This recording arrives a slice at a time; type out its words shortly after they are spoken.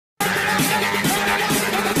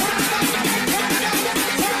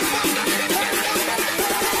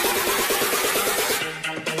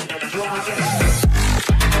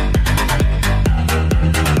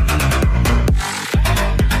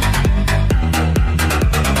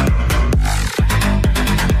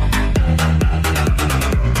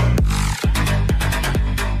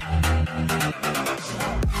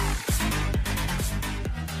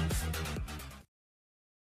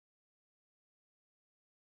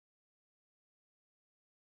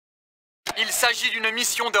Il s'agit d'une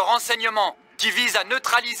mission de renseignement qui vise à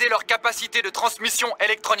neutraliser leur capacité de transmission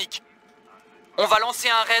électronique. On va lancer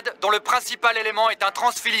un raid dont le principal élément est un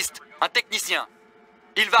transfiliste, un technicien.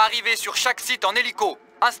 Il va arriver sur chaque site en hélico,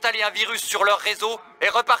 installer un virus sur leur réseau et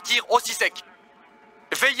repartir aussi sec.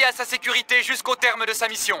 Veillez à sa sécurité jusqu'au terme de sa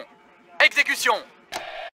mission. Exécution!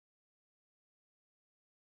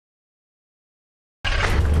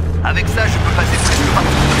 Avec ça, je peux passer presque partout.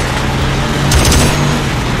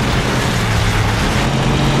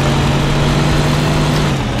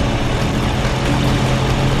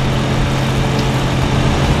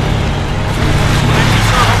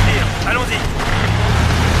 Allons-y.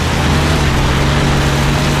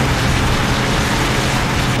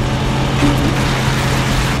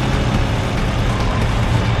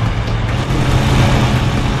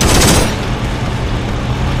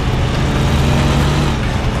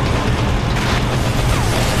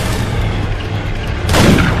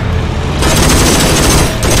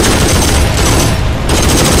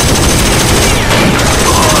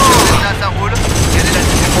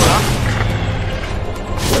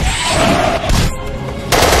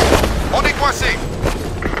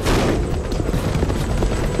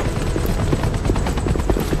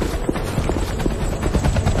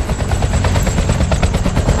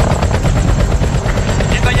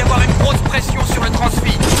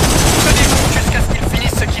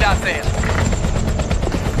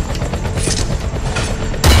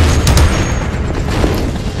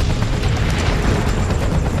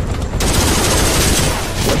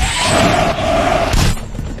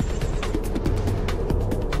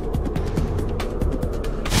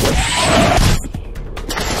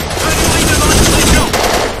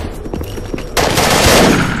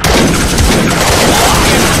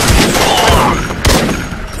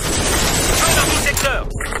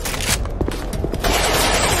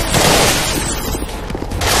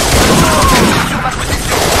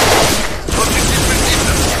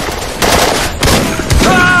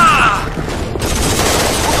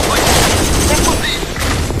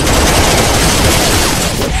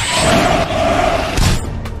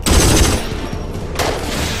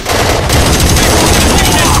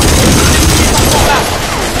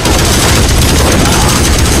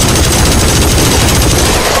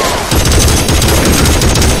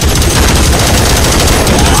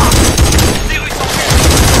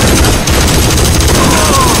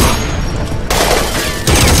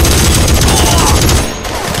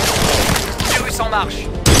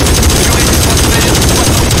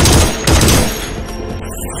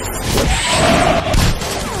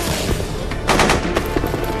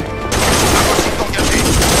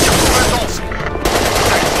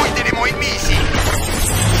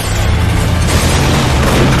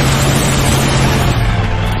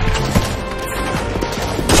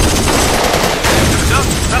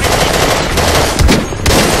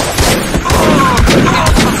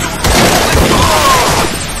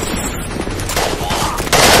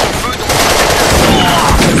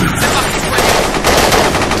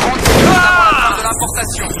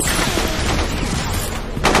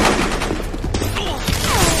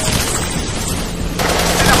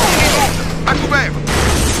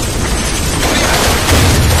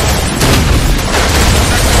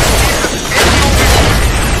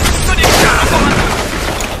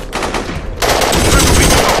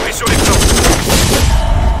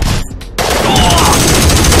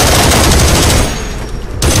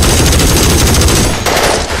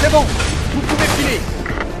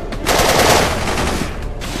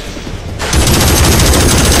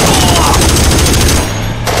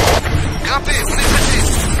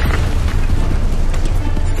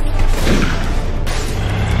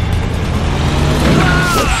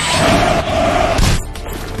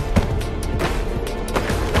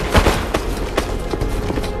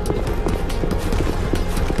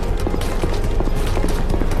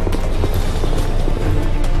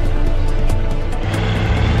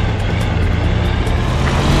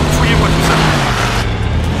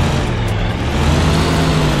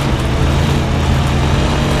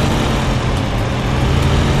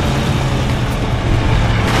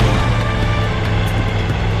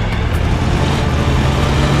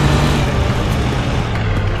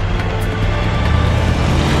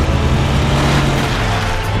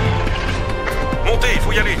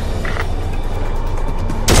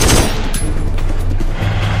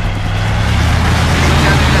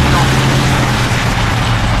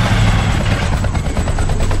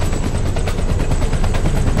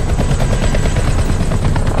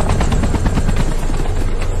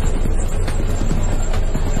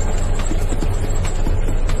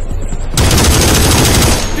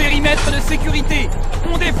 Périmètre de sécurité,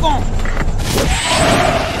 on défend.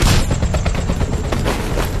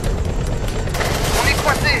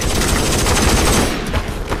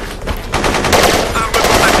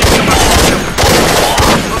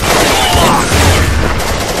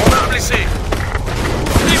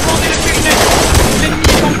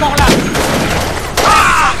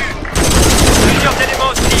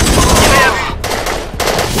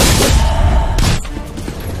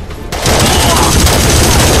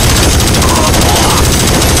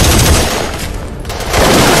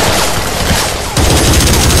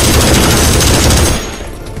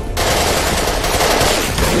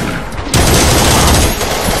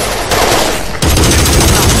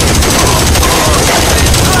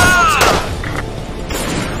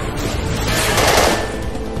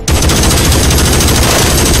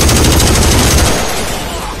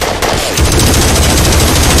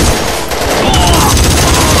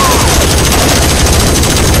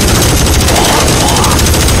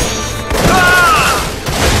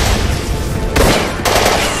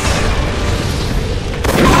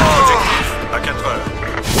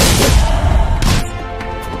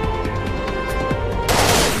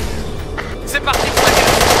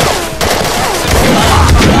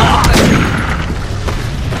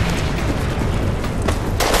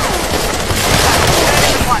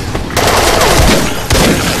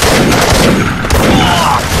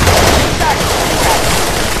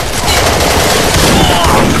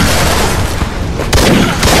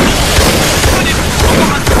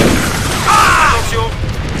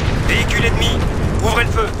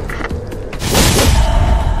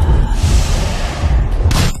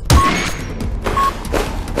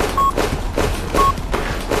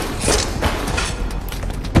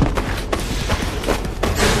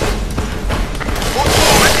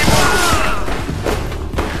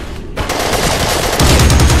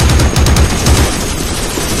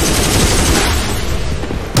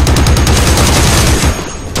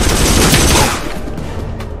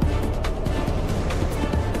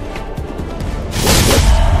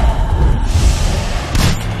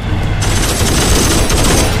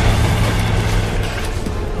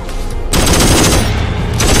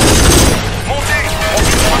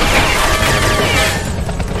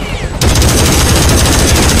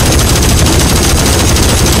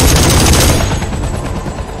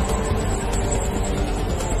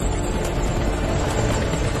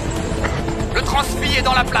 transfi est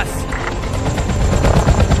dans la place.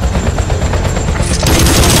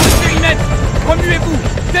 Dans le périmètre. Remuez-vous.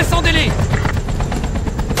 Descendez-les.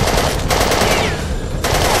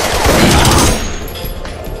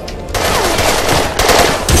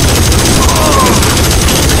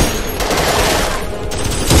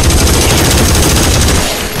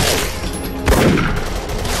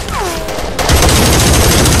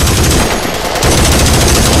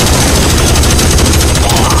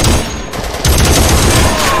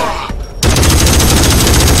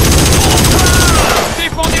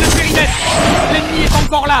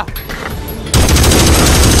 Encore là.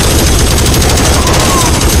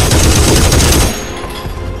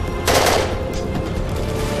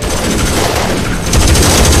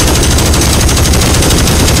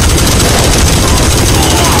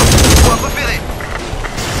 Point repéré.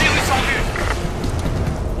 Virus en vue.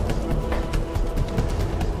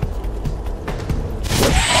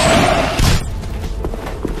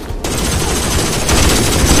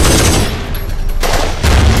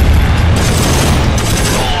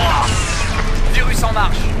 Virus en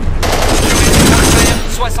marche. Durée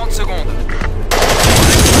 60 secondes.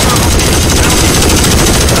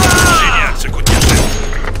 Génial ce coup de cachet.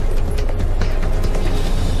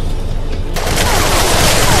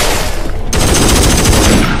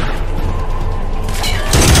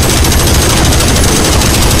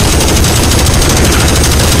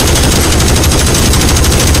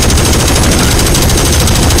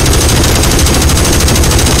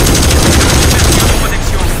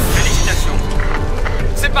 Protection. Félicitations.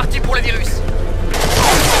 C'est parti pour le virus.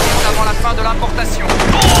 Avant la fin de l'importation.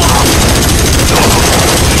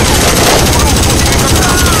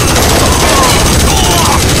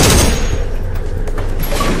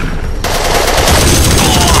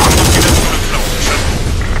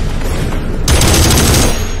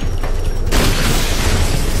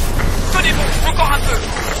 Tenez bon, encore un peu.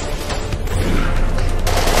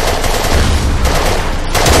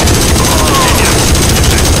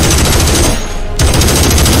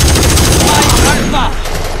 Alpha.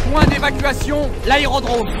 Point d'évacuation.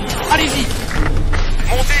 L'aérodrome. Allez-y.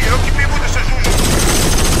 Montez et occupez-vous de ce joujou.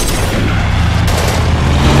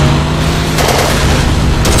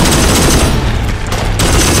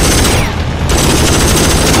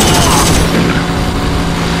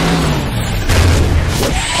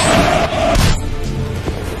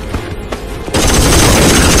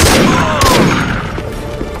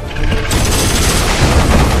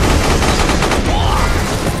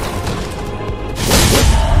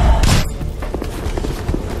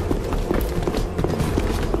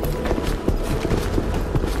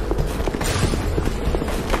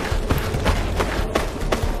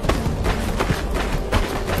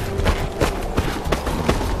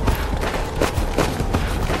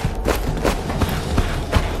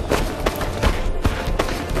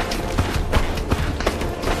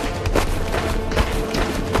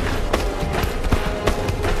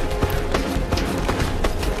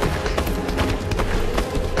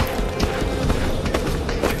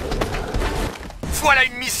 Voilà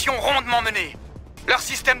une mission rondement menée. Leur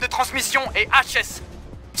système de transmission est HS.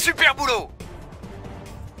 Super boulot.